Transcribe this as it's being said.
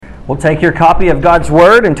We'll take your copy of God's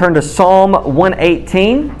Word and turn to Psalm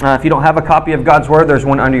 118. If you don't have a copy of God's Word, there's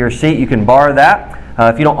one under your seat. You can borrow that.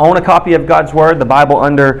 If you don't own a copy of God's Word, the Bible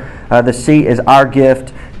under the seat is our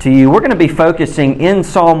gift to you. We're going to be focusing in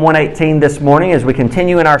Psalm 118 this morning as we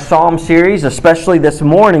continue in our Psalm series, especially this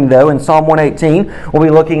morning, though, in Psalm 118. We'll be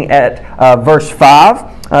looking at verse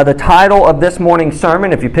 5. The title of this morning's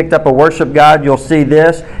sermon, if you picked up a worship guide, you'll see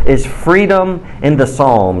this, is Freedom in the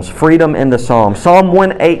Psalms. Freedom in the Psalms. Psalm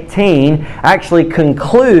 118 actually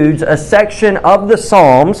concludes a section of the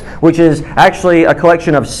Psalms, which is actually a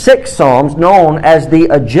collection of 6 Psalms known as the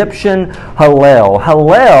Egyptian Hallel.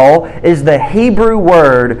 Hallel is the Hebrew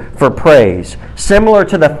word for praise. Similar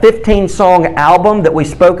to the 15-song album that we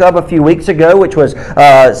spoke of a few weeks ago, which was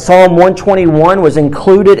Psalm 121 was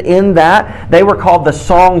included in that. They were called the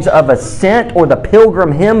Songs of Ascent or the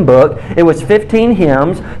Pilgrim Hymn Book. It was 15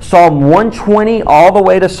 hymns, Psalm 120 all the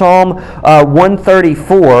way to Psalm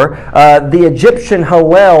 134. The Egyptian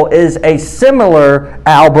Hallel is a similar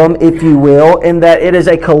album, if you will, in that it is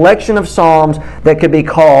a collection of psalms that could be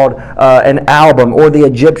called an album or the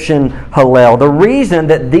Egyptian Hallel. The reason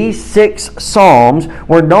that these 6 psalms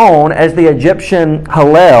were known as the Egyptian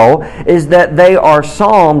Hallel is that they are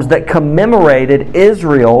psalms that commemorated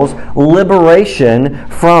Israel's liberation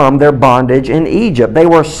from their bondage in Egypt. They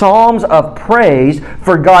were psalms of praise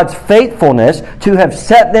for God's faithfulness to have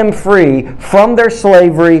set them free from their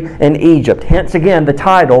slavery in Egypt. Hence again the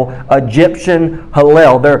title, Egyptian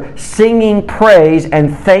Hallel. They're singing praise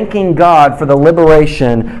and thanking God for the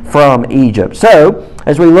liberation from Egypt. So,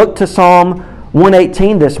 as we look to Psalm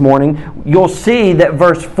 118 this morning, you'll see that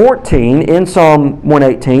verse 14 in Psalm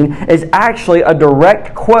 118 is actually a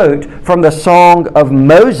direct quote from the Song of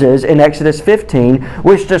Moses in Exodus 15,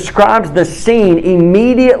 which describes the scene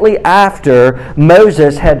immediately after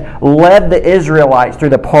Moses had led the Israelites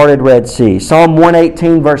through the parted Red Sea. Psalm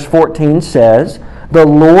 118 verse 14 says, "The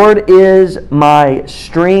Lord is my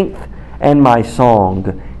strength and my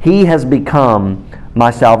song. He has become my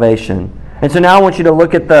salvation." And so now I want you to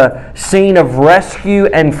look at the scene of rescue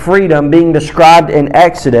and freedom being described in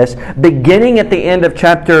Exodus, beginning at the end of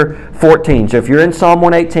chapter 14. So if you're in Psalm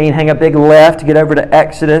 118, hang a big left, get over to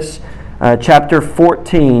Exodus chapter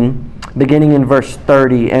 14, beginning in verse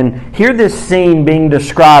 30. And hear this scene being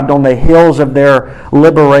described on the hills of their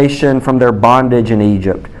liberation from their bondage in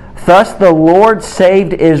Egypt. "Thus the Lord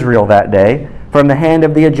saved Israel that day from the hand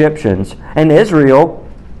of the Egyptians, and Israel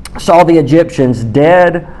saw the Egyptians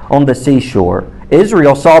dead on the seashore.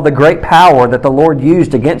 Israel saw the great power that the Lord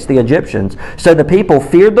used against the Egyptians. So the people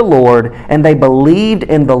feared the Lord, and they believed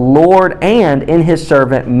in the Lord and in His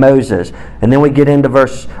servant Moses." And then we get into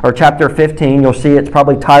chapter 15. You'll see it's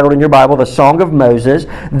probably titled in your Bible, the Song of Moses.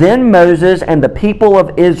 "Then Moses and the people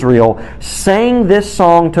of Israel sang this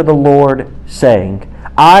song to the Lord, saying,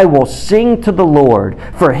 I will sing to the Lord,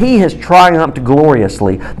 for He has triumphed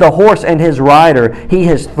gloriously. The horse and his rider He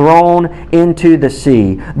has thrown into the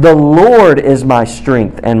sea. The Lord is my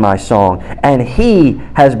strength and my song, and He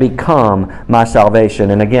has become my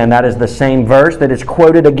salvation." And again, that is the same verse that is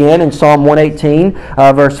quoted again in Psalm 118,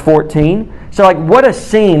 verse 14. So what a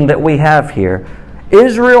scene that we have here.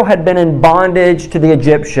 Israel had been in bondage to the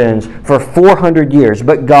Egyptians for 400 years,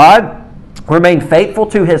 but God remained faithful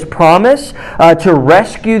to His promise to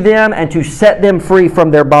rescue them and to set them free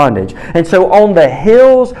from their bondage. And so on the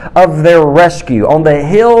hills of their rescue, on the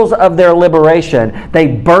hills of their liberation, they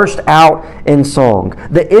burst out in song.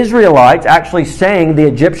 The Israelites actually sang the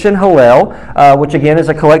Egyptian Hallel, which again is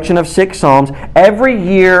a collection of 6 psalms, every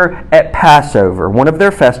year at Passover, one of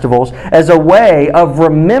their festivals, as a way of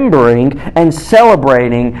remembering and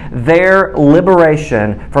celebrating their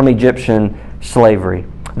liberation from Egyptian slavery.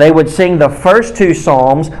 They would sing the first 2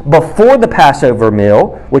 psalms before the Passover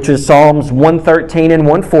meal, which is Psalms 113 and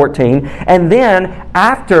 114. And then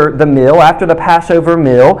after the meal, after the Passover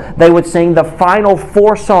meal, they would sing the final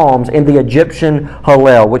 4 psalms in the Egyptian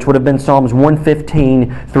Hallel, which would have been Psalms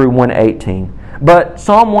 115 through 118. But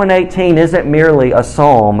Psalm 118 isn't merely a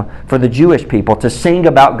psalm for the Jewish people to sing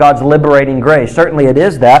about God's liberating grace. Certainly it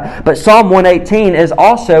is that. But Psalm 118 is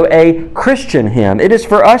also a Christian hymn. It is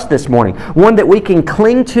for us this morning. One that we can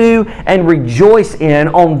cling to and rejoice in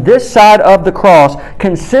on this side of the cross,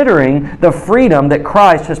 considering the freedom that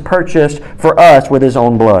Christ has purchased for us with His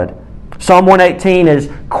own blood. Psalm 118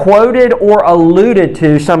 is quoted or alluded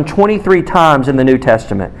to some 23 times in the New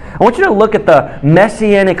Testament. I want you to look at the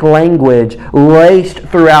messianic language laced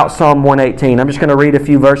throughout Psalm 118. I'm just going to read a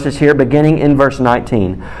few verses here, beginning in verse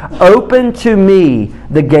 19. Open to me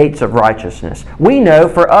the gates of righteousness. We know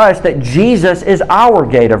for us that Jesus is our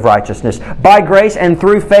gate of righteousness. By grace and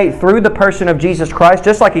through faith, through the person of Jesus Christ,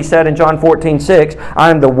 just like he said in John 14:6,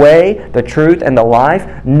 I am the way, the truth, and the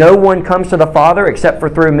life. No one comes to the Father except for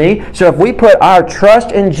through me. So if we put our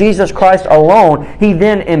trust in Jesus Christ alone, he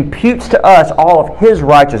then imputes to us all of his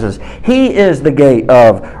righteousness. He is the gate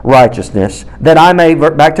of righteousness. That I may,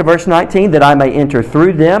 back to verse 19, that I may enter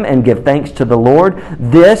through them and give thanks to the Lord.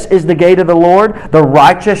 This is the gate of the Lord. The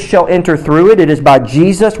righteous shall enter through it. It is by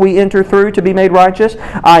Jesus we enter through to be made righteous.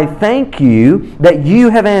 I thank you that you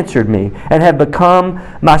have answered me and have become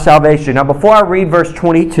my salvation. Now before I read verse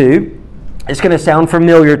 22, it's going to sound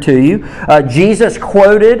familiar to you. Jesus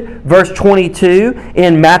quoted verse 22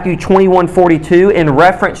 in Matthew 21:42 in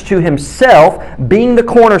reference to himself being the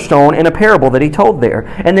cornerstone in a parable that he told there.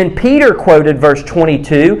 And then Peter quoted verse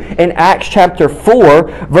 22 in Acts chapter 4,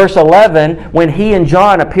 verse 11, when he and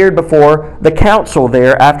John appeared before the council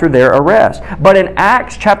there after their arrest. But in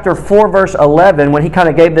Acts chapter 4, verse 11, when he kind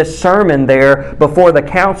of gave this sermon there before the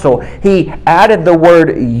council, he added the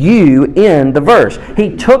word you in the verse. He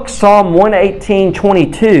took Psalm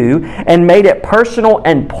 118:22 and made it personal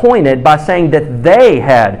and pointed by saying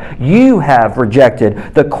that you have rejected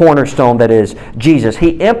the cornerstone that is Jesus. He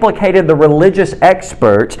implicated the religious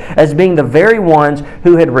experts as being the very ones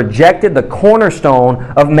who had rejected the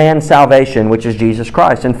cornerstone of man's salvation, which is Jesus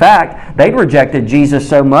Christ. In fact, they'd rejected Jesus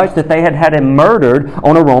so much that they had had him murdered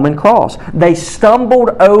on a Roman cross. They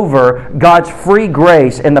stumbled over God's free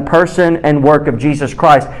grace in the person and work of Jesus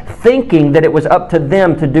Christ, thinking that it was up to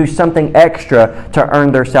them to do something extra to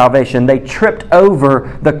earn their salvation. They tripped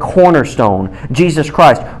over the cornerstone, Jesus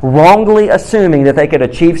Christ, wrongly assuming that they could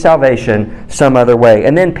achieve salvation some other way.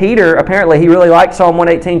 And then Peter, apparently he really liked Psalm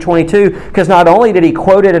 118:22 because not only did he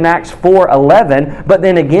quote it in Acts 4:11, but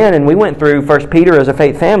then again, and we went through 1 Peter as a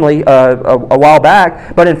faith family a while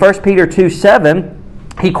back, but in 1 Peter 2:7,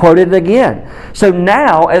 he quoted it again. So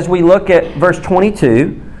now, as we look at verse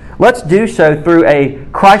 22, let's do so through a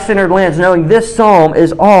Christ-centered lens, knowing this psalm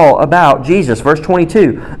is all about Jesus. Verse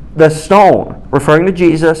 22, the stone, referring to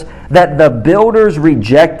Jesus, that the builders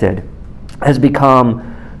rejected has become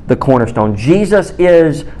the cornerstone. Jesus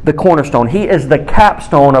is the cornerstone. He is the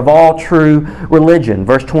capstone of all true religion.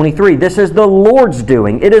 Verse 23, this is the Lord's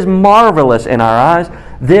doing. It is marvelous in our eyes.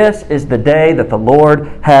 This is the day that the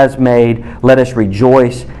Lord has made. Let us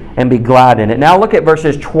rejoice and be glad in it. Now look at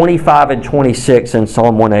verses 25 and 26 in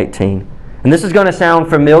Psalm 118. And this is going to sound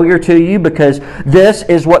familiar to you because this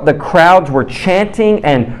is what the crowds were chanting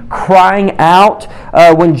and crying out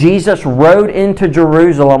when Jesus rode into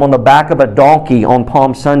Jerusalem on the back of a donkey on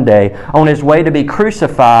Palm Sunday on his way to be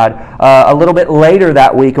crucified a little bit later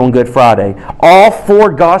that week on Good Friday. All four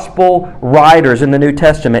gospel writers in the New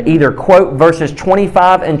Testament either quote verses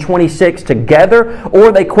 25 and 26 together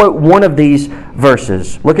or they quote one of these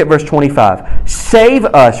verses. Look at verse 25. Save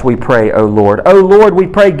us, we pray, O Lord. O Lord, we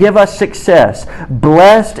pray, give us success.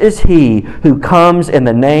 Blessed is he who comes in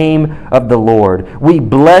the name of the Lord. We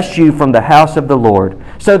bless you from the house of the Lord.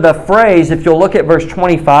 So the phrase, if you'll look at verse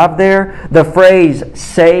 25 there, the phrase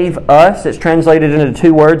save us, it's translated into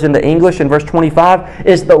two words in the English in verse 25,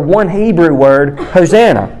 is the one Hebrew word,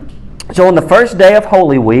 Hosanna. So on the first day of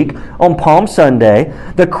Holy Week, on Palm Sunday,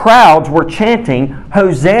 the crowds were chanting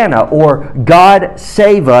Hosanna, or God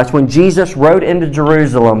save us, when Jesus rode into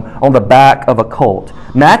Jerusalem on the back of a colt.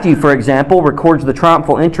 Matthew, for example, records the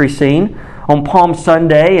triumphal entry scene on Palm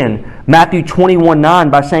Sunday in Matthew 21:9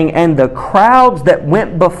 by saying, and the crowds that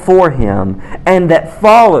went before him and that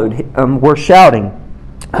followed him were shouting,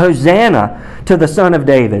 Hosanna to the Son of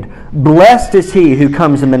David. Blessed is he who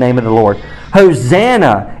comes in the name of the Lord.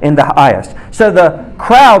 Hosanna in the highest. So the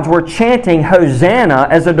crowds were chanting Hosanna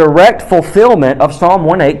as a direct fulfillment of Psalm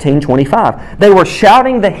 118:25. They were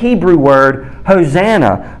shouting the Hebrew word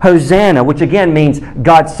Hosanna, Hosanna, which again means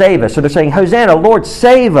God save us. So they're saying, Hosanna, Lord,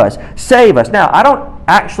 save us, save us. Now, I don't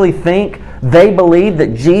actually think they believed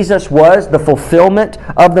that Jesus was the fulfillment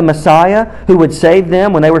of the Messiah who would save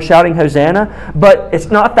them when they were shouting Hosanna, but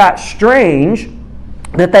it's not that strange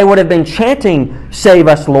that they would have been chanting Save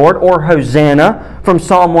Us, Lord, or Hosanna from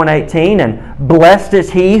Psalm 118, and blessed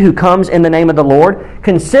is he who comes in the name of the Lord,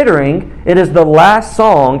 considering it is the last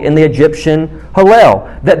song in the Egyptian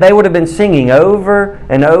Hallel that they would have been singing over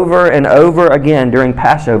and over and over again during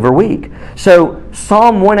Passover week. So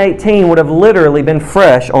Psalm 118 would have literally been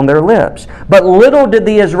fresh on their lips. But little did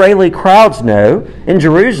the Israeli crowds know in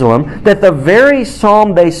Jerusalem that the very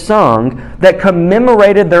psalm they sung that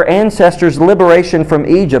commemorated their ancestors' liberation from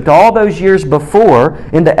Egypt all those years before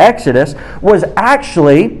in the Exodus was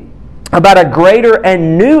actually about a greater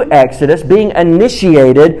and new Exodus being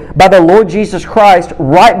initiated by the Lord Jesus Christ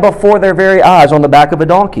right before their very eyes on the back of a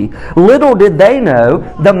donkey. Little did they know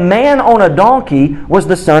the man on a donkey was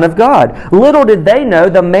the Son of God. Little did they know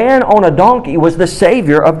the man on a donkey was the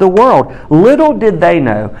Savior of the world. Little did they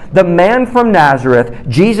know the man from Nazareth,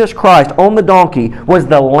 Jesus Christ on the donkey, was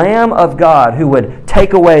the Lamb of God who would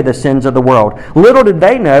take away the sins of the world. Little did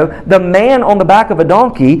they know the man on the back of a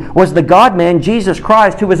donkey was the God-man Jesus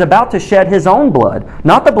Christ who was about to shed His own blood,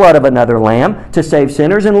 not the blood of another lamb, to save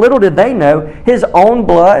sinners. And little did they know His own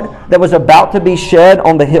blood that was about to be shed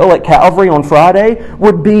on the hill at Calvary on Friday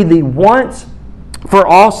would be the once for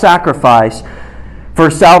all sacrifice for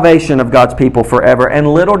salvation of God's people forever.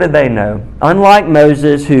 And little did they know, unlike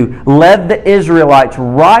Moses, who led the Israelites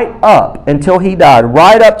right up until he died,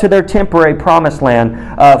 right up to their temporary promised land,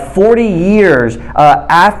 40 years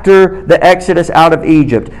after the Exodus out of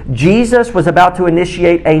Egypt, Jesus was about to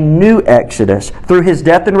initiate a new Exodus through His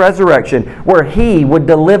death and resurrection, where He would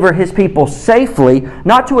deliver His people safely,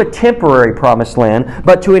 not to a temporary promised land,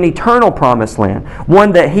 but to an eternal promised land,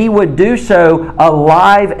 one that He would do so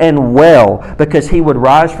alive and well, because He would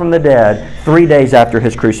rise from the dead 3 days after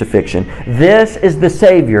His crucifixion. This is the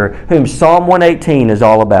Savior whom Psalm 118 is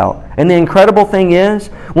all about. And the incredible thing is,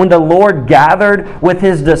 when the Lord gathered with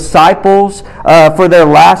His disciples for their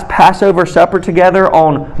last Passover supper together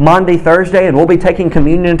on Maundy Thursday, and we'll be taking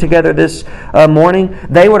communion together this morning,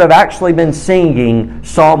 they would have actually been singing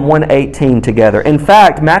Psalm 118 together. In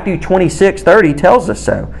fact, Matthew 26:30 tells us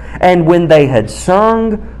so. And when they had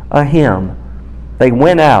sung a hymn, they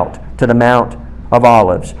went out to the Mount of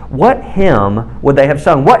Olives. What hymn would they have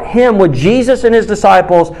sung? What hymn would Jesus and His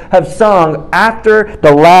disciples have sung after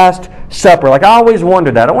the Last Supper? Like, I always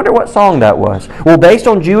wondered that. I wonder what song that was. Well, based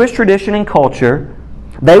on Jewish tradition and culture,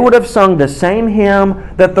 they would have sung the same hymn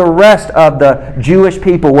that the rest of the Jewish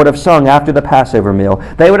people would have sung after the Passover meal.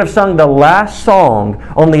 They would have sung the last song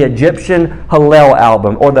on the Egyptian Hallel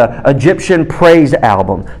album, or the Egyptian praise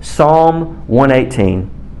album, Psalm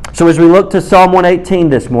 118. So as we look to Psalm 118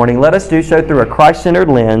 this morning, let us do so through a Christ-centered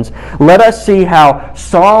lens. Let us see how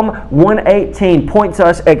Psalm 118 points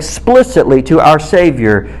us explicitly to our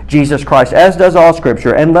Savior, Jesus Christ, as does all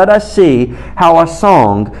Scripture. And let us see how a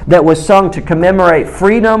song that was sung to commemorate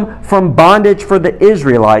freedom from bondage for the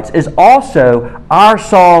Israelites is also our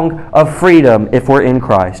song of freedom if we're in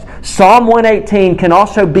Christ. Psalm 118 can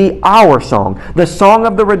also be our song, the song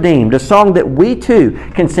of the redeemed, a song that we too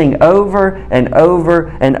can sing over and over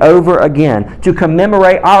and over again to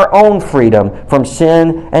commemorate our own freedom from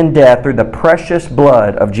sin and death through the precious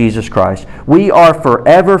blood of Jesus Christ. We are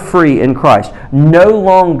forever free in Christ, no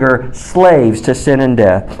longer slaves to sin and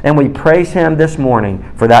death. And we praise Him this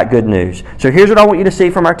morning for that good news. So here's what I want you to see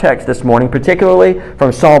from our text this morning, particularly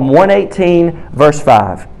from Psalm 118, verse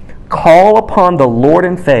 5. Call upon the Lord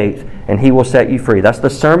in faith, and He will set you free. That's the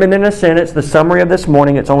sermon in a sentence, the summary of this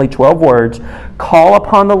morning. It's only 12 words. Call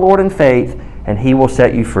upon the Lord in faith, and He will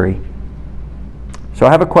set you free. So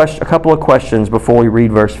I have a couple of questions before we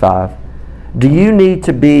read verse 5. Do you need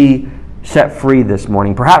to be set free this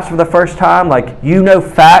morning? Perhaps for the first time, like you know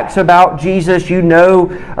facts about Jesus, you know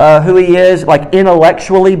who He is, like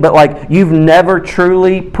intellectually, but like you've never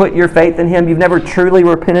truly put your faith in Him. You've never truly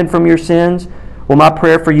repented from your sins. Well, my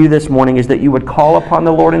prayer for you this morning is that you would call upon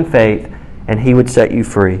the Lord in faith and He would set you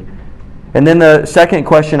free. And then the second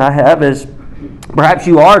question I have is, perhaps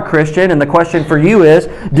you are a Christian, and the question for you is,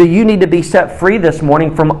 do you need to be set free this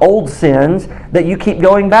morning from old sins that you keep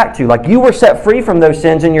going back to? Like you were set free from those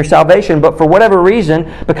sins in your salvation, but for whatever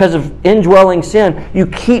reason, because of indwelling sin, you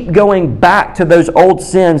keep going back to those old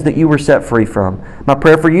sins that you were set free from. My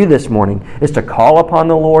prayer for you this morning is to call upon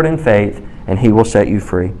the Lord in faith, and He will set you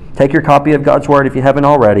free. Take your copy of God's Word if you haven't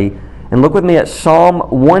already, and look with me at Psalm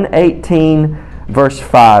 118, verse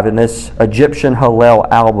 5 in this Egyptian Hallel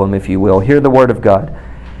album, if you will. Hear the word of God.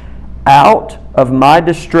 Out of my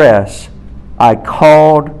distress I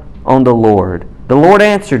called on the Lord. The Lord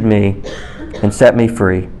answered me and set me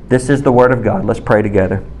free. This is the word of God. Let's pray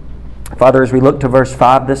together. Father, as we look to verse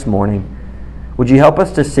 5 this morning, would you help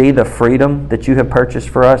us to see the freedom that you have purchased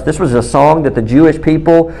for us? This was a song that the Jewish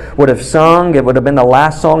people would have sung. It would have been the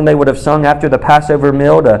last song they would have sung after the Passover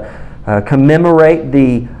meal to commemorate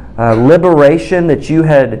the liberation that you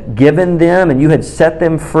had given them, and you had set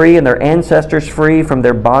them free and their ancestors free from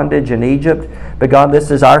their bondage in Egypt. But God,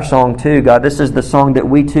 this is our song too. God, this is the song that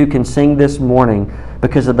we too can sing this morning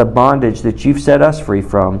because of the bondage that you've set us free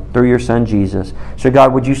from through your Son Jesus. So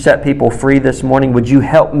God, would you set people free this morning? Would you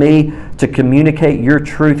help me to communicate your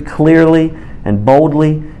truth clearly and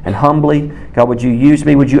boldly and humbly? God, would you use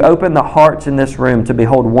me? Would you open the hearts in this room to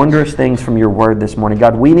behold wondrous things from your word this morning?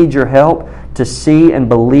 God, we need your help to see and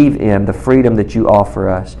believe in the freedom that you offer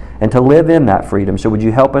us and to live in that freedom. So would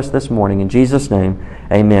you help us this morning? In Jesus' name,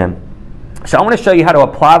 amen. So I want to show you how to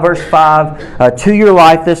apply verse 5 to your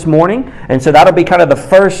life this morning. And so that'll be kind of the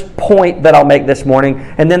first point that I'll make this morning.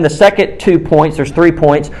 And then the second 2 points, there's 3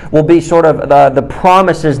 points, will be sort of the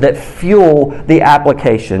promises that fuel the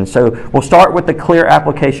application. So we'll start with the clear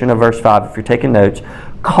application of verse 5 if you're taking notes.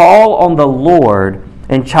 Call on the Lord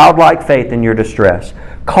in childlike faith in your distress.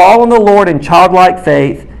 Call on the Lord in childlike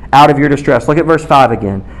faith out of your distress. Look at verse 5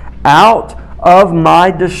 again. Out of my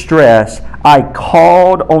distress I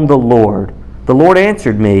called on the Lord. The Lord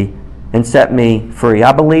answered me and set me free.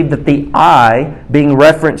 I believe that the I being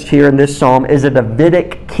referenced here in this psalm is a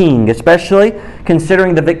Davidic king, especially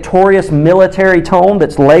considering the victorious military tone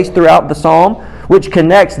that's laced throughout the psalm, which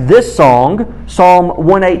connects this song, Psalm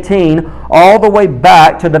 118, all the way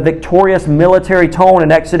back to the victorious military tone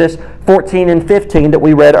in Exodus 14 and 15 that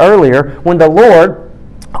we read earlier, when the Lord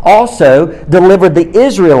also delivered the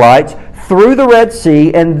Israelites through the Red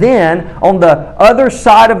Sea, and then on the other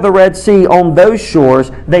side of the Red Sea, on those shores,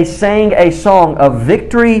 they sang a song of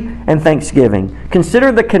victory and thanksgiving.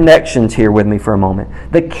 Consider the connections here with me for a moment.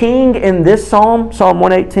 The king in this psalm, Psalm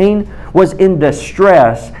 118, was in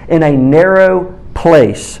distress in a narrow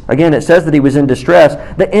place. Again, it says that he was in distress.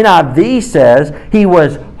 The NIV says he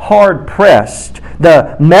was hard pressed.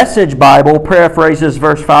 The Message Bible paraphrases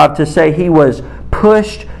verse 5 to say he was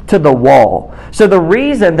pushed to the wall. So the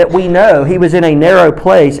reason that we know he was in a narrow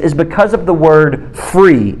place is because of the word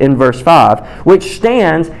free in verse 5, which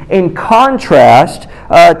stands in contrast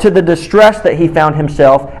to the distress that he found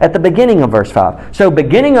himself at the beginning of verse 5. So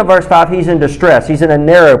beginning of verse 5, he's in distress. He's in a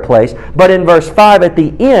narrow place. But in verse 5, at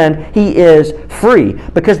the end, he is free.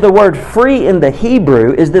 Because the word free in the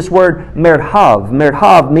Hebrew is this word merhav.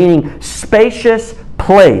 Merhav meaning spacious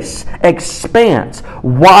place, expanse,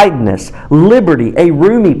 wideness, liberty, a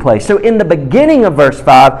roomy place. So in the beginning of verse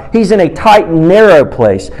 5, he's in a tight, narrow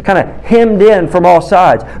place, kind of hemmed in from all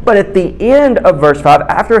sides. But at the end of verse 5,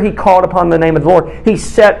 after he called upon the name of the Lord, he's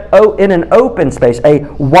set in an open space, a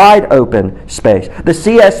wide open space. The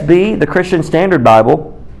CSB, the Christian Standard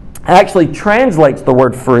Bible, actually translates the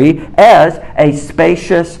word free as a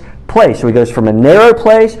spacious place. So he goes from a narrow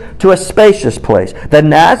place to a spacious place. The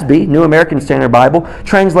NASB, New American Standard Bible,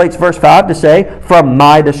 translates verse 5 to say, from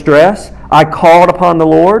my distress I called upon the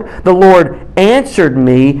Lord. The Lord answered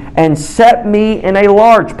me and set me in a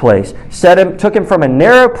large place. Took him from a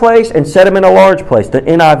narrow place and set him in a large place. The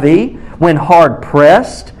NIV, when hard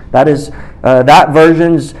pressed, that is that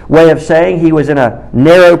version's way of saying he was in a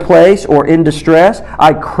narrow place or in distress.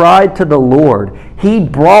 I cried to the Lord. He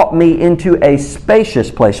brought me into a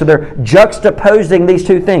spacious place. So they're juxtaposing these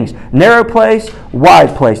two things. Narrow place,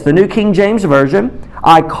 wide place. The New King James Version,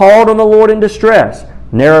 I called on the Lord in distress.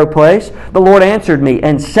 Narrow place. The Lord answered me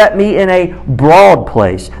and set me in a broad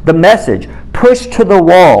place. The Message, pushed to the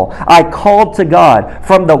wall. I called to God.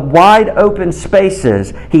 From the wide open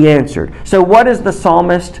spaces, he answered. So what is the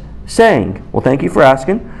psalmist saying? Well, thank you for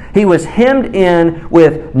asking. He was hemmed in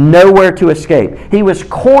with nowhere to escape. He was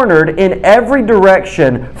cornered in every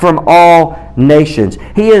direction from all nations.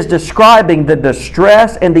 He is describing the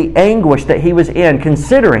distress and the anguish that he was in,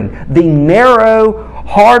 considering the narrow,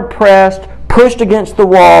 hard-pressed, pushed against the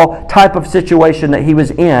wall type of situation that he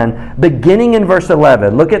was in, beginning in verse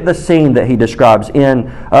 11. Look at the scene that he describes in,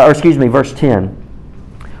 verse 10.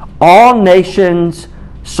 All nations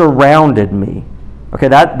surrounded me. Okay,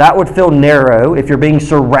 that would feel narrow if you're being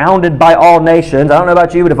surrounded by all nations. I don't know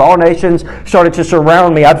about you, but if all nations started to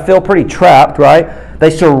surround me, I'd feel pretty trapped, right? They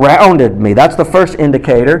surrounded me. That's the first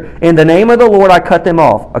indicator. In the name of the Lord, I cut them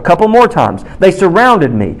off. A couple more times. They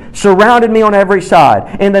surrounded me on every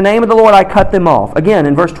side. In the name of the Lord, I cut them off. Again,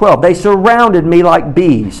 in verse 12, they surrounded me like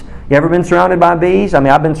bees. You ever been surrounded by bees? I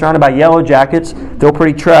mean, I've been surrounded by yellow jackets. Feel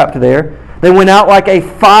pretty trapped there. They went out like a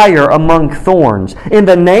fire among thorns. In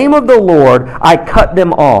the name of the Lord, I cut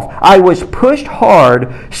them off. I was pushed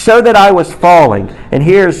hard so that I was falling. And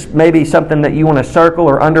here's maybe something that you want to circle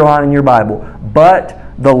or underline in your Bible. But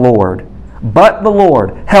the Lord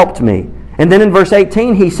helped me. And then in verse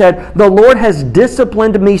 18, he said, the Lord has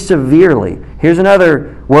disciplined me severely. Here's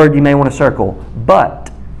another word you may want to circle.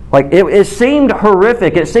 But Like, it seemed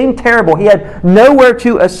horrific. It seemed terrible. He had nowhere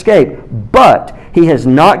to escape. But He has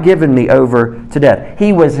not given me over to death.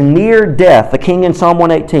 He was near death, the king in Psalm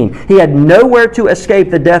 118. He had nowhere to escape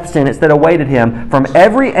the death sentence that awaited him from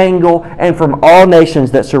every angle and from all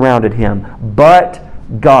nations that surrounded him. But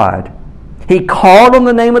God. He called on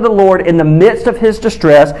the name of the Lord in the midst of his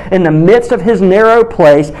distress, in the midst of his narrow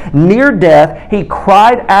place, near death. He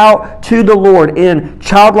cried out to the Lord in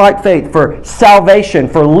childlike faith for salvation,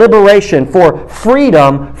 for liberation, for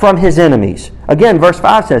freedom from his enemies. Again, verse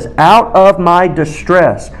 5 says, out of my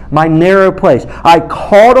distress, my narrow place, I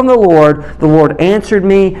called on the Lord answered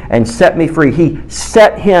me and set me free. He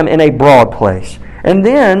set him in a broad place. And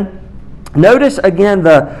then, notice again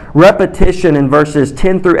the repetition in verses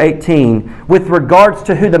 10 through 18 with regards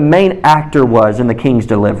to who the main actor was in the king's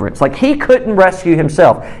deliverance. Like, he couldn't rescue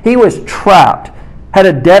himself. He was trapped, had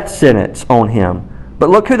a death sentence on him. But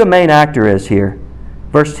look who the main actor is here.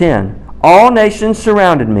 Verse 10, all nations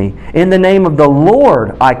surrounded me. In the name of the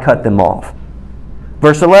Lord I cut them off.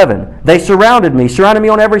 Verse 11, they surrounded me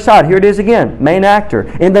on every side. Here it is again, main actor.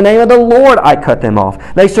 In the name of the Lord I cut them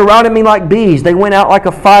off. They surrounded me like bees. They went out like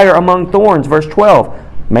a fire among thorns. Verse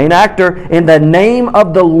 12, main actor. In the name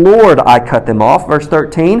of the Lord I cut them off. Verse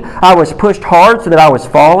 13, I was pushed hard so that I was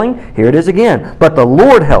falling. Here it is again, but the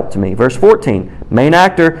Lord helped me. Verse 14, main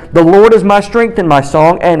actor, the Lord is my strength and my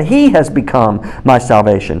song, and He has become my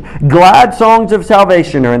salvation. Glad songs of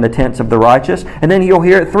salvation are in the tents of the righteous. And then you'll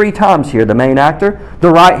hear it 3 times here, the main actor.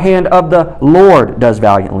 The right hand of the Lord does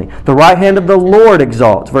valiantly. The right hand of the Lord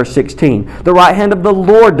exalts. Verse 16, the right hand of the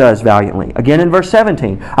Lord does valiantly. Again in verse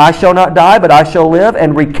 17, I shall not die, but I shall live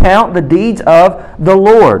and recount the deeds of the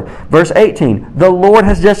Lord. Verse 18, the Lord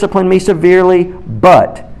has disciplined me severely,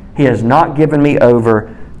 but He has not given me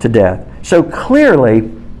over to death. So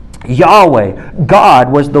clearly, Yahweh,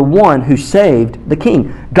 God, was the one who saved the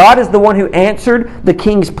king. God is the one who answered the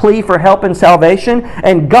king's plea for help and salvation,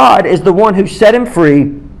 and God is the one who set him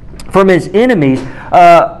free from his enemies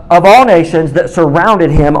of all nations that surrounded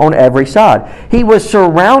him on every side. He was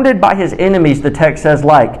surrounded by his enemies, the text says,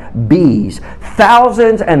 like bees.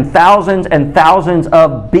 Thousands and thousands and thousands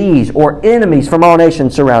of bees or enemies from all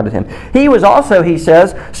nations surrounded him. He was also, he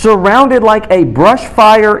says, surrounded like a brush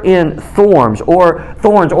fire in thorns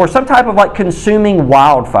or some type of like consuming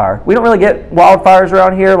wildfire. We don't really get wildfires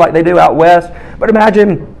around here like they do out west, but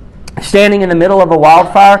imagine standing in the middle of a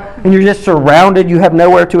wildfire and you're just surrounded, you have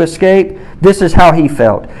nowhere to escape. This is how he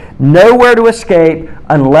felt. Nowhere to escape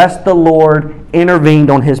unless the Lord intervened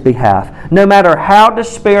on his behalf. No matter how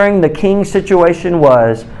despairing the king's situation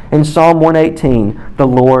was, in Psalm 118, the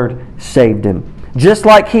Lord saved him. Just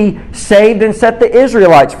like He saved and set the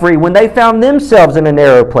Israelites free when they found themselves in a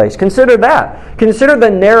narrow place. Consider that. Consider the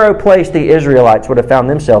narrow place the Israelites would have found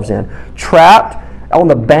themselves in. Trapped on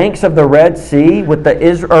the banks of the Red Sea with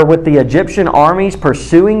the Egyptian armies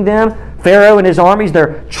pursuing them. Pharaoh and his armies,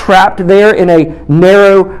 they're trapped there in a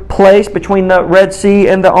narrow place between the Red Sea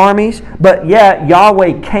and the armies. But yet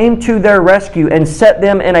Yahweh came to their rescue and set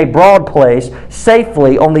them in a broad place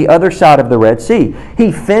safely on the other side of the Red Sea.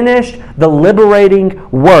 He finished the liberating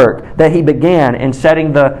work that He began in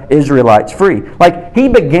setting the Israelites free. Like He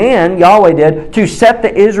began, Yahweh did, to set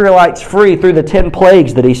the Israelites free through the 10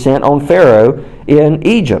 plagues that He sent on Pharaoh in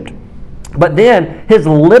Egypt. But then His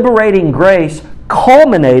liberating grace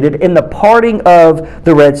culminated in the parting of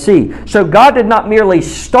the Red Sea. So God did not merely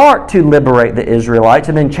start to liberate the Israelites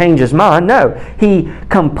and then change His mind. No, He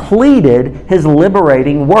completed His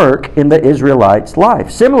liberating work in the Israelites'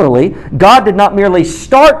 life. Similarly, God did not merely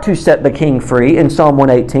start to set the king free in Psalm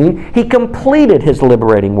 118. He completed His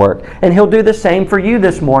liberating work. And He'll do the same for you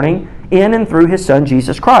this morning in and through His Son,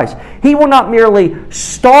 Jesus Christ. He will not merely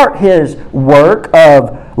start His work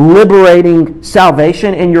of liberating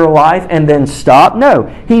salvation in your life and then stop. No,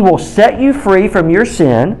 He will set you free from your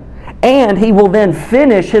sin, and He will then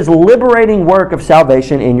finish His liberating work of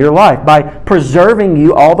salvation in your life by preserving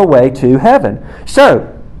you all the way to heaven.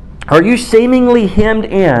 So, are you seemingly hemmed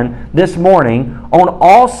in this morning on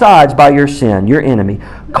all sides by your sin, your enemy?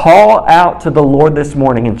 Call out to the Lord this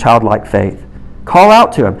morning in childlike faith. Call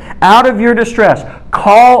out to Him. Out of your distress,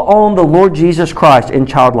 call on the Lord Jesus Christ in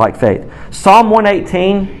childlike faith. Psalm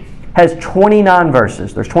 118 has 29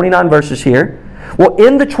 verses. There's 29 verses here. Well,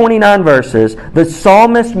 in the 29 verses, the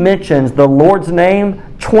psalmist mentions the Lord's name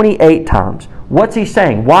 28 times. What's he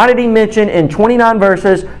saying? Why did he mention in 29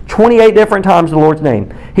 verses, 28 different times the Lord's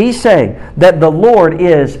name? He's saying that the Lord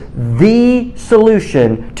is the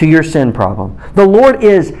solution to your sin problem. The Lord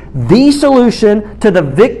is the solution to the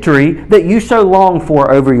victory that you so long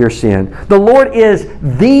for over your sin. The Lord is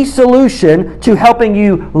the solution to helping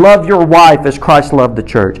you love your wife as Christ loved the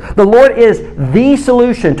church. The Lord is the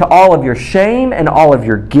solution to all of your shame and all of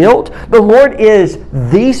your guilt. The Lord is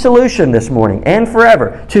the solution this morning and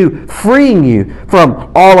forever to freeing you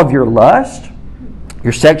from all of your lust,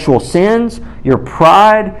 your sexual sins, your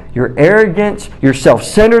pride, your arrogance, your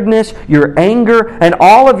self-centeredness, your anger, and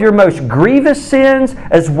all of your most grievous sins,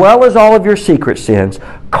 as well as all of your secret sins.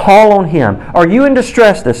 Call on Him. Are you in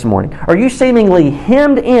distress this morning? Are you seemingly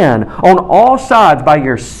hemmed in on all sides by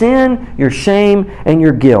your sin, your shame, and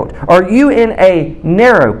your guilt? Are you in a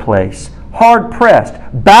narrow place, hard-pressed,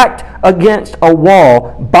 backed against a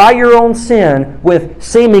wall by your own sin with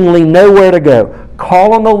seemingly nowhere to go?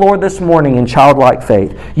 Call on the Lord this morning in childlike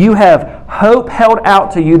faith. You have hope held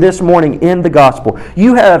out to you this morning in the gospel.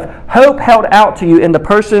 You have hope held out to you in the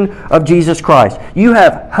person of Jesus Christ. You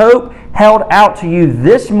have hope held out to you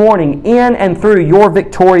this morning in and through your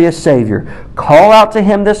victorious Savior. Call out to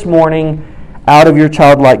Him this morning out of your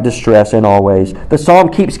childlike distress in all ways. The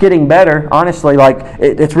psalm keeps getting better, honestly.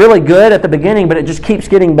 It's really good at the beginning, but it just keeps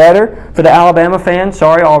getting better for the Alabama fans.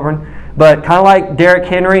 Sorry, Auburn. But kind of like Derrick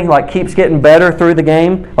Henry, keeps getting better through the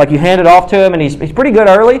game. You hand it off to him, and he's pretty good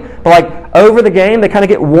early. But over the game, they kind of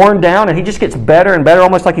get worn down, and he just gets better and better,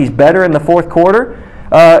 almost like he's better in the fourth quarter.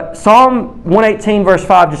 Psalm 118, verse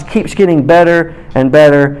 5 just keeps getting better and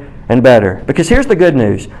better and better. Because here's the good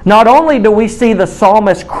news. Not only do we see the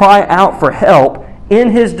psalmist cry out for help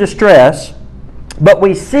in his distress, but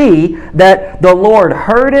we see that the Lord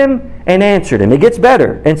heard him and answered him. It gets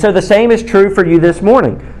better. And so the same is true for you this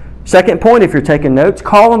morning. Second point, if you're taking notes,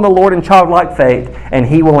 call on the Lord in childlike faith, and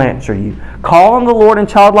He will answer you. Call on the Lord in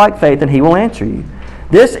childlike faith, and He will answer you.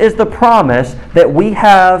 This is the promise that we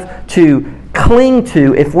have to cling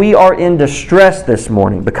to if we are in distress this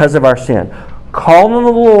morning because of our sin. Call on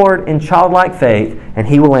the Lord in childlike faith, and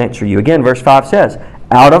He will answer you. Again, verse 5 says,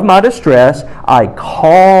 out of my distress I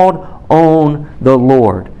called on the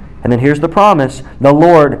Lord. And then here's the promise. The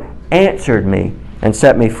Lord answered me and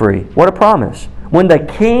set me free. What a promise. When the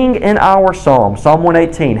king in our psalm, Psalm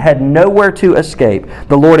 118, had nowhere to escape,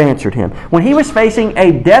 the Lord answered him. When he was facing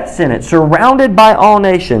a death sentence, surrounded by all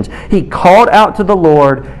nations, he called out to the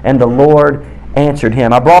Lord, and the Lord answered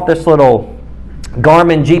him. I brought this little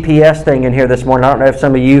Garmin GPS thing in here this morning. I don't know if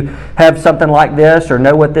some of you have something like this or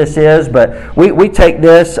know what this is, but we take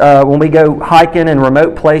this when we go hiking in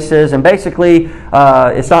remote places, and basically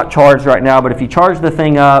it's not charged right now, but if you charge the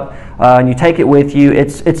thing up, and you take it with you,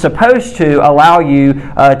 it's supposed to allow you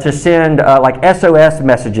to send SOS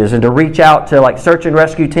messages and to reach out to search and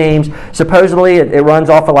rescue teams. Supposedly it runs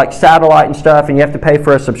off of satellite and stuff, and you have to pay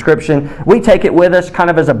for a subscription. We take it with us kind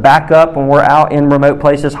of as a backup when we're out in remote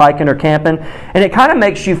places hiking or camping, and it kind of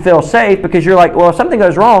makes you feel safe because you're like, well, if something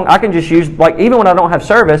goes wrong, I can just use, even when I don't have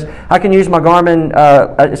service, I can use my Garmin,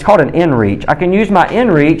 it's called an inReach. I can use my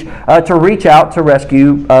inReach to reach out to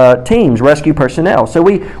rescue teams, rescue personnel. So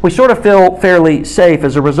we sort of feel fairly safe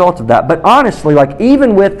as a result of that. But honestly,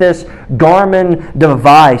 even with this Garmin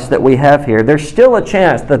device that we have here, there's still a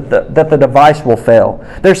chance that the device will fail.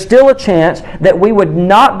 There's still a chance that we would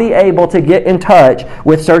not be able to get in touch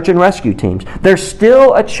with search and rescue teams. There's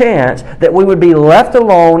still a chance that we would be left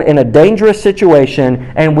alone in a dangerous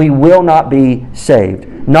situation and we will not be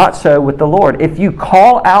saved. Not so with the Lord. If you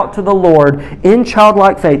call out to the Lord in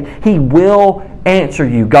childlike faith, He will answer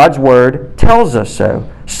you. God's Word tells us so.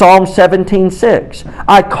 Psalm 17:6.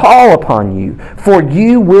 I call upon you, for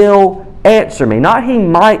you will answer me. Not He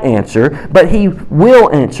might answer, but He will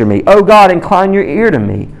answer me. O God, incline your ear to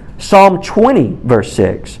me. Psalm 20, verse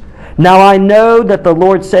 6. Now I know that the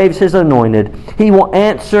Lord saves His anointed. He will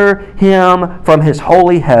answer him from His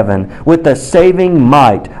holy heaven with the saving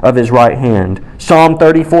might of His right hand. Psalm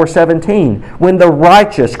 34:17. When the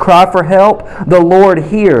righteous cry for help, the Lord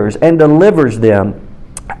hears and delivers them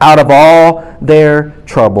out of all their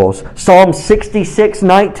troubles. Psalm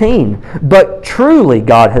 66:19. But truly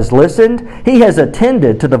God has listened. He has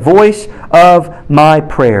attended to the voice of my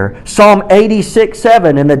prayer. Psalm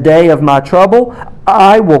 86:7. In the day of my trouble,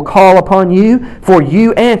 I will call upon you, for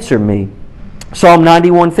you answer me. Psalm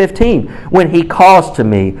 91:15. When he calls to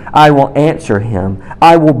me, I will answer him.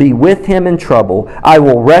 I will be with him in trouble. I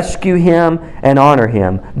will rescue him and honor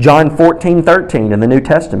him. John 14:13 in the New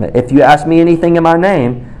Testament. If you ask me anything in my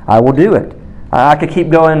name, I will do it. I could keep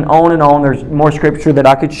going on and on. There's more scripture that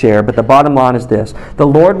I could share, but the bottom line is this. The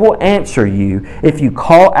Lord will answer you if you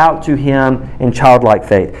call out to Him in childlike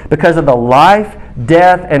faith. Because of the life,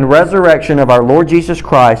 death, and resurrection of our Lord Jesus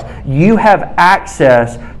Christ, you have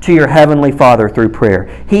access to your Heavenly Father through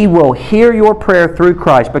prayer. He will hear your prayer through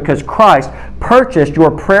Christ because Christ purchased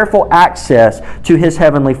your prayerful access to His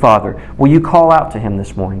Heavenly Father. Will you call out to Him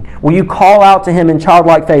this morning? Will you call out to Him in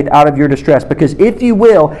childlike faith out of your distress? Because if you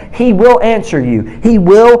will, He will answer you. He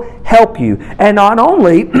will help you. And not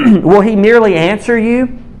only will He merely answer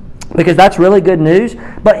you, because that's really good news,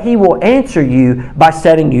 but He will answer you by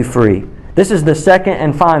setting you free. This is the second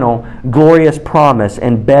and final glorious promise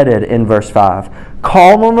embedded in verse 5.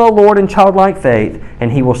 Call on the Lord in childlike faith, and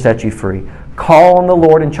He will set you free. Call on the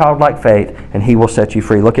Lord in childlike faith, and He will set you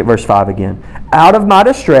free. Look at verse 5 again. Out of my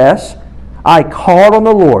distress, I called on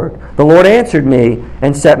the Lord. The Lord answered me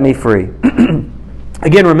and set me free.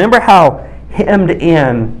 Again, remember how hemmed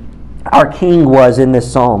in our King was in this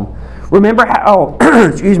psalm. Remember how,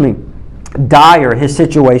 dire his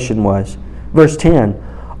situation was. Verse 10,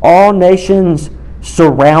 all nations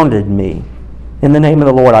surrounded me. In the name of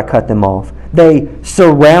the Lord, I cut them off. They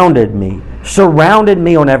surrounded me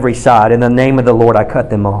on every side. In the name of the Lord, I cut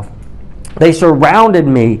them off. They surrounded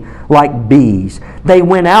me like bees. They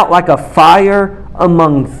went out like a fire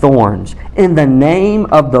among thorns. In the name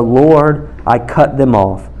of the Lord, I cut them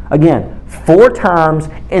off. Again, 4 times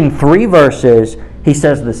in 3 verses, he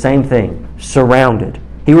says the same thing, surrounded.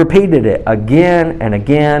 He repeated it again and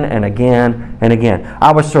again and again and again.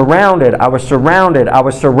 I was surrounded, I was surrounded, I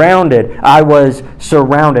was surrounded, I was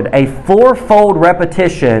surrounded. A 4-fold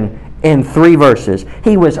repetition in 3 verses.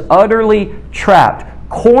 He was utterly trapped,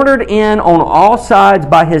 cornered in on all sides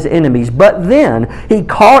by his enemies. But then he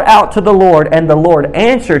called out to the Lord, and the Lord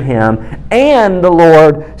answered him, and the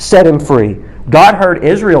Lord set him free. God heard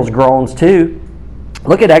Israel's groans too.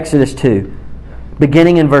 Look at Exodus 2.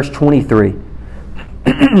 Beginning in verse 23.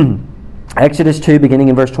 Exodus 2, beginning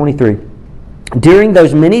in verse 23. During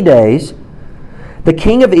those many days, the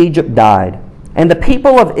king of Egypt died, and the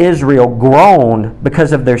people of Israel groaned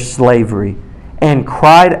because of their slavery and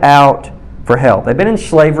cried out for help. They've been in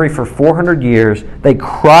slavery for 400 years. They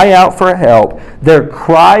cry out for help. Their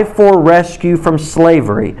cry for rescue from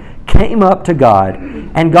slavery came up to God,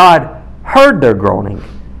 and God heard their groaning.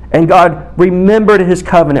 And God remembered His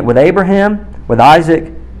covenant with Abraham, with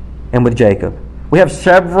Isaac, and with Jacob. We have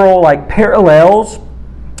several parallels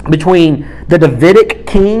between the Davidic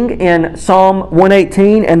king in Psalm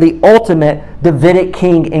 118 and the ultimate Davidic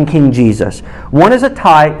king in King Jesus. One is a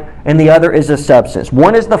type and the other is a substance.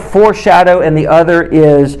 One is the foreshadow and the other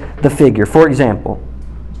is the figure. For example,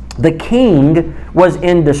 the king was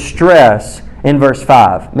in distress in verse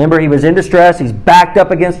 5. Remember, he was in distress. He's backed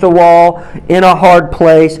up against a wall in a hard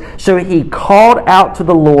place. So he called out to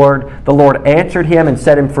the Lord. The Lord answered him and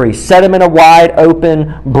set him free. Set him in a wide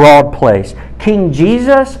open, broad place. King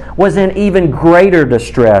Jesus was in even greater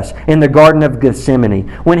distress in the Garden of Gethsemane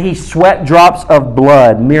when he sweat drops of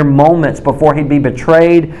blood mere moments before he'd be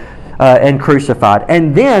betrayed and crucified.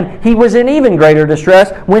 And then he was in even greater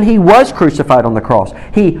distress when he was crucified on the cross.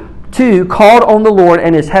 He too called on the Lord,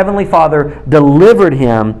 and his heavenly Father delivered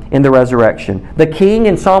him in the resurrection. The king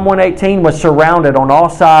in Psalm 118 was surrounded on all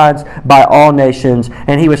sides by all nations,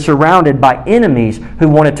 and he was surrounded by enemies who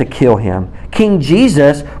wanted to kill him. King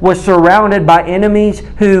Jesus was surrounded by enemies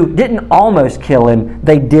who didn't almost kill him,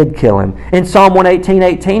 they did kill him. In Psalm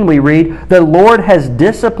 118:18 we read, "The Lord has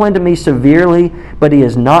disciplined me severely, but He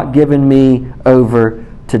has not given me over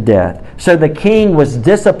to death." So the king was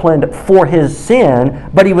disciplined for his sin,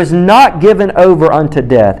 but he was not given over unto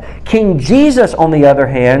death. King Jesus, on the other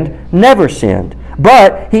hand, never sinned,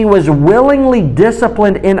 but he was willingly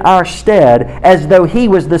disciplined in our stead as though he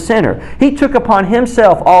was the sinner. He took upon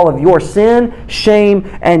himself all of your sin, shame,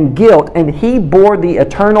 and guilt, and he bore the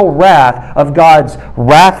eternal wrath of God's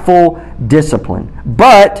wrathful discipline.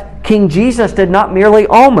 But King Jesus did not merely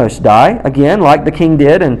almost die, again, like the king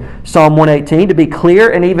did in Psalm 118. To be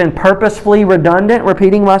clear and even purposefully redundant,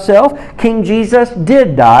 repeating myself, King Jesus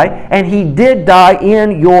did die, and He did die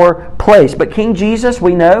in your place. But King Jesus,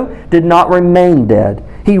 we know, did not remain dead.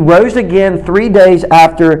 He rose again 3 days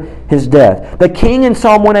after His death. The king in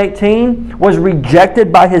Psalm 118 was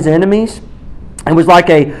rejected by his enemies. It was like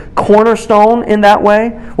a cornerstone in that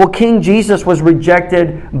way. Well, King Jesus was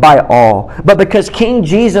rejected by all. But because King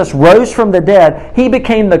Jesus rose from the dead, He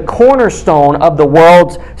became the cornerstone of the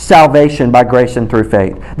world's salvation by grace and through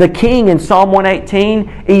faith. The king in Psalm 118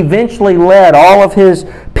 eventually led all of his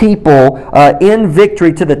people in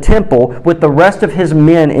victory to the temple with the rest of his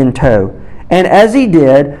men in tow. And as he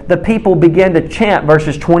did, the people began to chant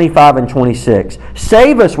verses 25 and 26.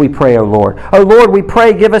 Save us, we pray, O Lord. O Lord, we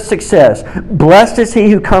pray, give us success. Blessed is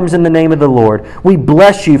he who comes in the name of the Lord. We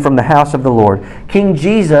bless you from the house of the Lord. King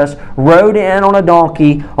Jesus rode in on a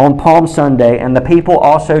donkey on Palm Sunday, and the people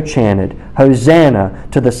also chanted, Hosanna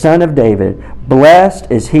to the Son of David.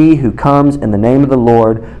 Blessed is he who comes in the name of the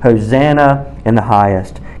Lord. Hosanna in the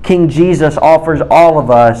highest. King Jesus offers all of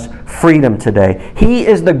us freedom today. He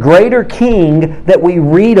is the greater king that we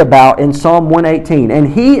read about in Psalm 118.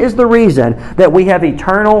 And He is the reason that we have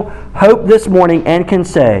eternal hope this morning and can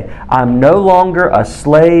say, I'm no longer a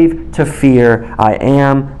slave to fear. I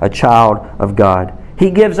am a child of God. He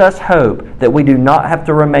gives us hope that we do not have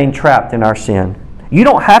to remain trapped in our sin. You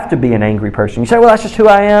don't have to be an angry person. You say, well, that's just who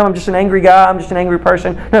I am. I'm just an angry guy. I'm just an angry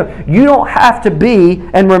person. No, you don't have to be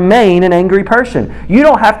and remain an angry person. You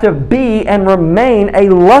don't have to be and remain a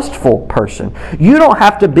lustful person. You don't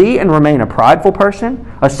have to be and remain a prideful person,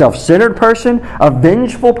 a self-centered person, a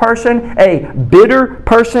vengeful person, a bitter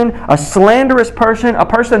person, a slanderous person, a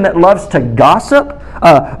person that loves to gossip,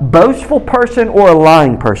 a boastful person, or a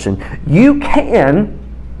lying person. You can,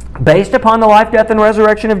 based upon the life, death, and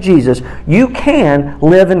resurrection of Jesus, you can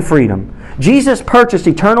live in freedom. Jesus purchased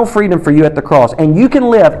eternal freedom for you at the cross, and you can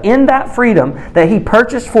live in that freedom that He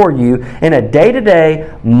purchased for you in a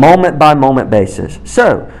day-to-day, moment-by-moment basis.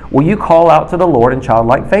 So, will you call out to the Lord in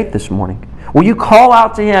childlike faith this morning? Will you call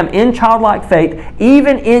out to Him in childlike faith,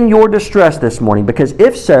 even in your distress this morning? Because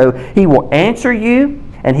if so, He will answer you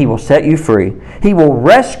and He will set you free. He will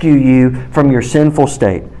rescue you from your sinful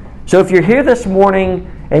state. So if you're here this morning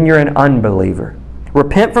and you're an unbeliever,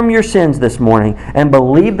 repent from your sins this morning and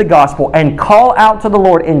believe the gospel and call out to the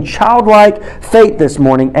Lord in childlike faith this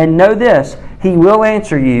morning, and know this, He will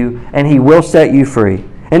answer you and He will set you free.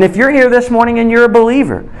 And if you're here this morning and you're a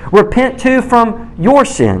believer, repent too from your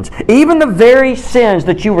sins, even the very sins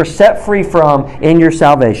that you were set free from in your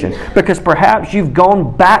salvation, because perhaps you've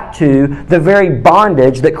gone back to the very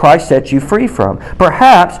bondage that Christ set you free from.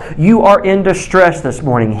 Perhaps you are in distress this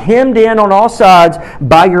morning, hemmed in on all sides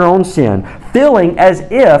by your own sin, feeling as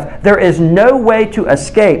if there is no way to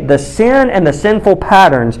escape the sin and the sinful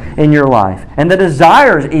patterns in your life, and the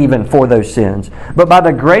desires even for those sins. But by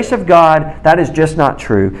the grace of God, that is just not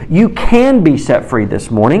true. You can be set free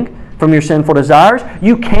this morning from your sinful desires.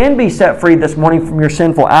 You can be set free this morning from your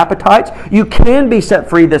sinful appetites. You can be set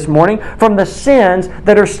free this morning from the sins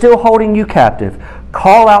that are still holding you captive.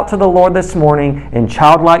 Call out to the Lord this morning in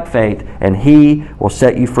childlike faith, and He will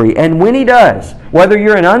set you free. And when He does, whether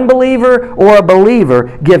you're an unbeliever or a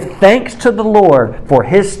believer, give thanks to the Lord, for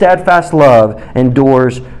His steadfast love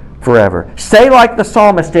endures forever. Say like the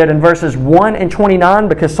psalmist did in verses 1 and 29,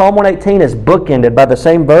 because Psalm 118 is bookended by the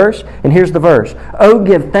same verse. And here's the verse. Oh,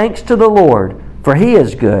 give thanks to the Lord, for He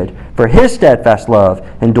is good, for His steadfast love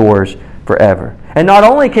endures forever. And not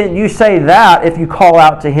only can you say that if you call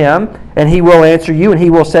out to Him, and He will answer you and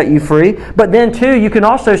He will set you free, but then too, you can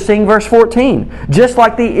also sing verse 14, just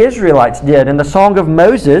like the Israelites did in the Song of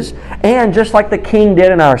Moses, and just like the king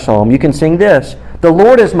did in our psalm. You can sing this. The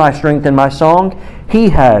Lord is my strength and my song. He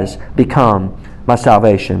has become my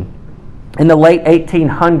salvation. In the late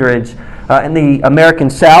 1800s, in the American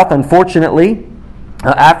South, unfortunately,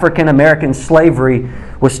 African American slavery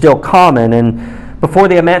was still common. And before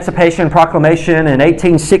the Emancipation Proclamation in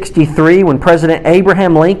 1863, when President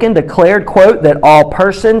Abraham Lincoln declared, quote, that all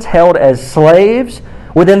persons held as slaves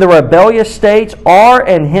within the rebellious states are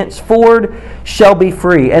and henceforward shall be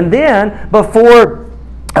free. And then, before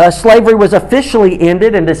slavery was officially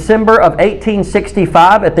ended in December of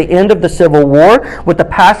 1865 at the end of the Civil War with the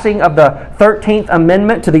passing of the 13th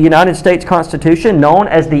Amendment to the United States Constitution, known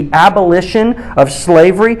as the abolition of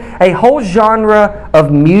slavery, a whole genre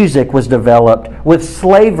of music was developed with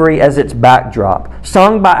slavery as its backdrop.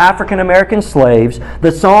 Sung by African American slaves,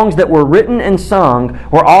 the songs that were written and sung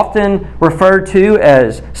were often referred to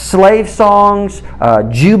as slave songs,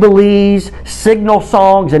 jubilees, signal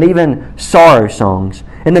songs, and even sorrow songs.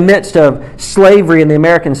 In the midst of slavery in the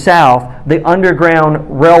American South, the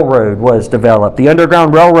Underground Railroad was developed. The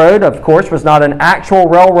Underground Railroad, of course, was not an actual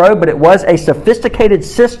railroad, but it was a sophisticated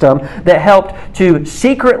system that helped to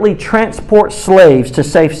secretly transport slaves to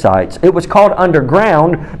safe sites. It was called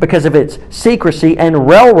underground because of its secrecy, and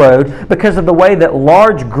railroad because of the way that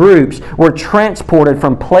large groups were transported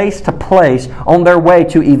from place to place on their way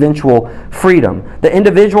to eventual freedom. The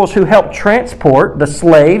individuals who helped transport the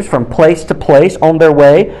slaves from place to place on their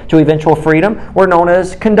way to eventual freedom were known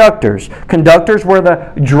as conductors. Conductors were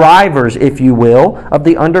the drivers, if you will, of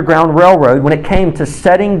the Underground Railroad when it came to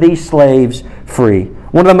setting these slaves free.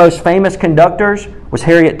 One of the most famous conductors was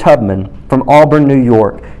Harriet Tubman from Auburn, New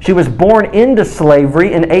York. She was born into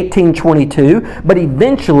slavery in 1822, but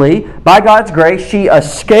eventually, by God's grace, she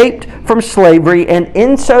escaped from slavery and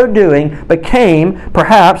in so doing became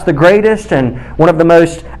perhaps the greatest and one of the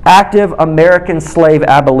most active American slave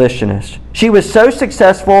abolitionists. She was so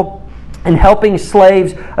successful in helping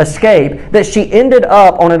slaves escape that she ended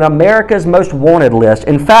up on an America's Most Wanted list.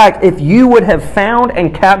 In fact, if you would have found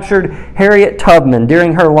and captured Harriet Tubman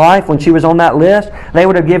during her life when she was on that list, they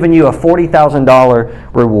would have given you a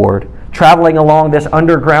 $40,000 reward. Traveling along this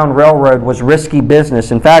underground railroad was risky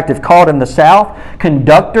business. In fact, if caught in the South,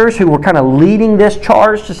 conductors who were kind of leading this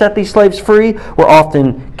charge to set these slaves free were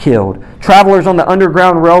often killed. Travelers on the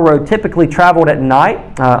Underground Railroad typically traveled at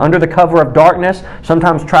night under the cover of darkness,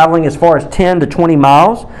 sometimes traveling as far as 10 to 20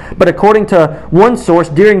 miles. But according to one source,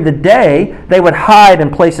 during the day, they would hide in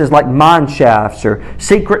places like mine shafts or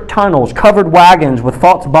secret tunnels, covered wagons with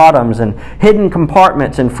false bottoms, and hidden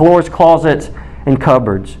compartments in floors, closets, and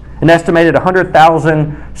cupboards. An estimated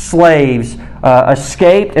 100,000 slaves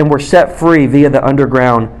escaped and were set free via the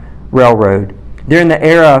Underground Railroad. During the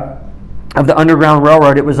era of the Underground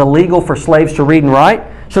Railroad, it was illegal for slaves to read and write,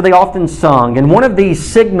 so they often sung. And one of these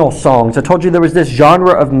signal songs, I told you there was this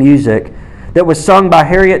genre of music that was sung by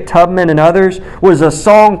Harriet Tubman and others, was a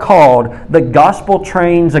song called "The Gospel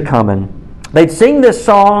Train's A-Comin'." They'd sing this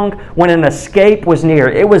song when an escape was near.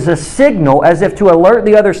 It was a signal as if to alert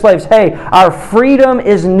the other slaves, hey, our freedom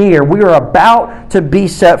is near. We are about to be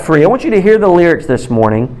set free. I want you to hear the lyrics this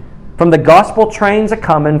morning from "The Gospel Train's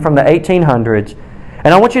A-Comin'" from the 1800s.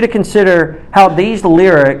 And I want you to consider how these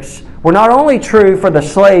lyrics were not only true for the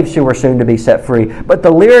slaves who were soon to be set free, but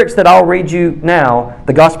the lyrics that I'll read you now,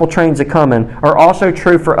 "The Gospel Train's A-Comin'," are also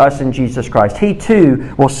true for us in Jesus Christ. He too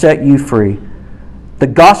will set you free. The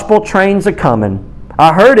gospel train's a-comin'.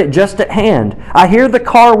 I heard it just at hand. I hear the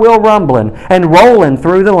car wheel rumbling and rolling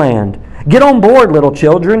through the land. Get on board, little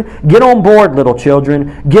children. Get on board, little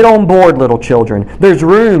children. Get on board, little children. There's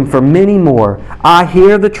room for many more. I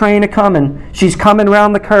hear the train a-comin'. She's coming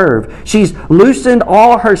round the curve. She's loosened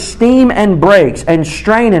all her steam and brakes and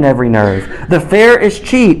straining every nerve. The fare is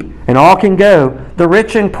cheap and all can go. The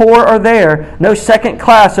rich and poor are there. No second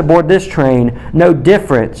class aboard this train. No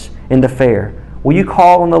difference in the fare. Will you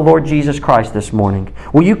call on the Lord Jesus Christ this morning?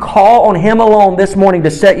 Will you call on Him alone this morning to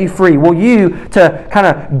set you free? Will you, to kind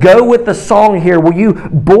of go with the song here, will you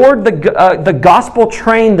board the gospel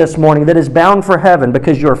train this morning that is bound for heaven,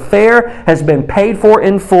 because your fare has been paid for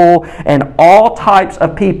in full and all types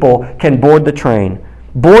of people can board the train?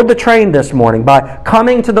 Board the train this morning by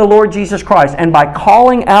coming to the Lord Jesus Christ and by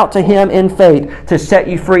calling out to Him in faith to set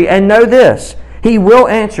you free. And know this, He will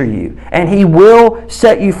answer you, and He will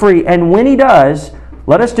set you free. And when He does,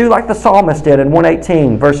 let us do like the psalmist did in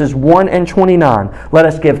 118, verses 1 and 29. Let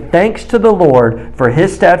us give thanks to the Lord, for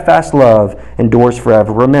His steadfast love endures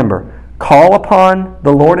forever. Remember, call upon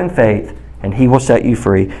the Lord in faith, and He will set you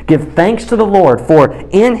free. Give thanks to the Lord, for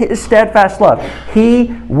in His steadfast love,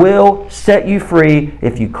 He will set you free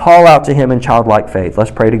if you call out to Him in childlike faith. Let's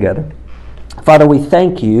pray together. Father, we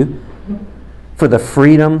thank You for the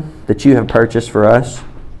freedom that You have purchased for us.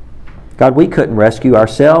 God, we couldn't rescue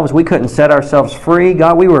ourselves. We couldn't set ourselves free.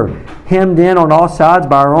 God, we were hemmed in on all sides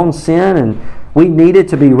by our own sin, and we needed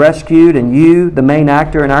to be rescued, and You, the main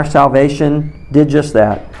actor in our salvation, did just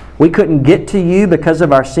that. We couldn't get to You because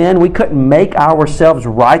of our sin. We couldn't make ourselves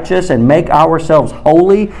righteous and make ourselves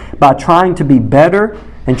holy by trying to be better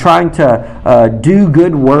and trying to do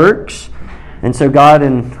good works. And so, God,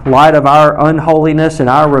 in light of our unholiness and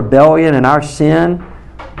our rebellion and our sin,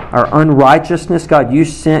 our unrighteousness, God, You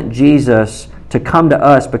sent Jesus to come to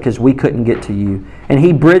us because we couldn't get to You. And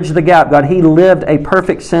He bridged the gap. God, He lived a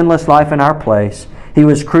perfect, sinless life in our place. He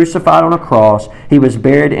was crucified on a cross. He was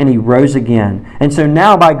buried, and He rose again. And so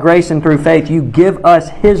now, by grace and through faith, You give us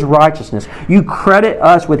His righteousness. You credit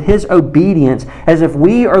us with His obedience as if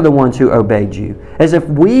we are the ones who obeyed You, as if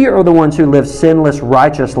we are the ones who live sinless,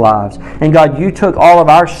 righteous lives. And God, You took all of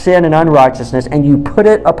our sin and unrighteousness, and You put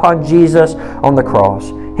it upon Jesus on the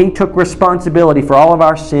cross. He took responsibility for all of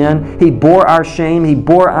our sin. He bore our shame. He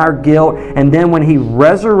bore our guilt. And then when He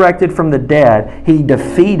resurrected from the dead, He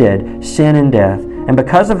defeated sin and death. And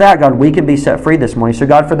because of that, God, we can be set free this morning. So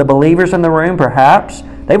God, for the believers in the room, perhaps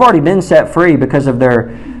they've already been set free because of their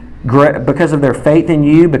faith in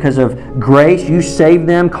You, because of grace. You saved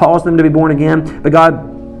them, caused them to be born again. But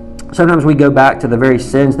God, sometimes we go back to the very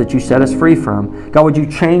sins that You set us free from. God, would You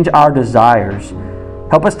change our desires?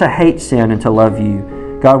 Help us to hate sin and to love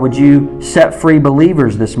You. God, would You set free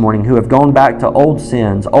believers this morning who have gone back to old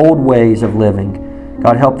sins, old ways of living.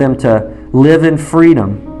 God, help them to live in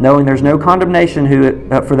freedom, knowing there's no condemnation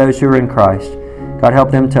for those who are in Christ. God,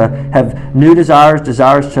 help them to have new desires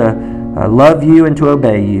to love you and to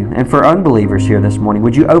obey you. And for unbelievers here this morning,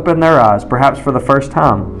 would you open their eyes, perhaps for the first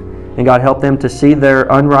time, and God, help them to see their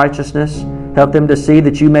unrighteousness. Help them to see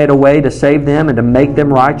that you made a way to save them and to make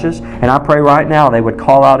them righteous. And I pray right now they would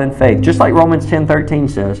call out in faith. Just like Romans 10:13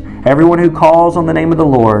 says, everyone who calls on the name of the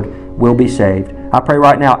Lord will be saved. I pray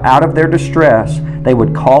right now, out of their distress, they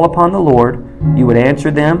would call upon the Lord, you would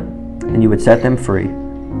answer them, and you would set them free.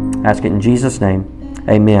 I ask it in Jesus' name.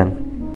 Amen.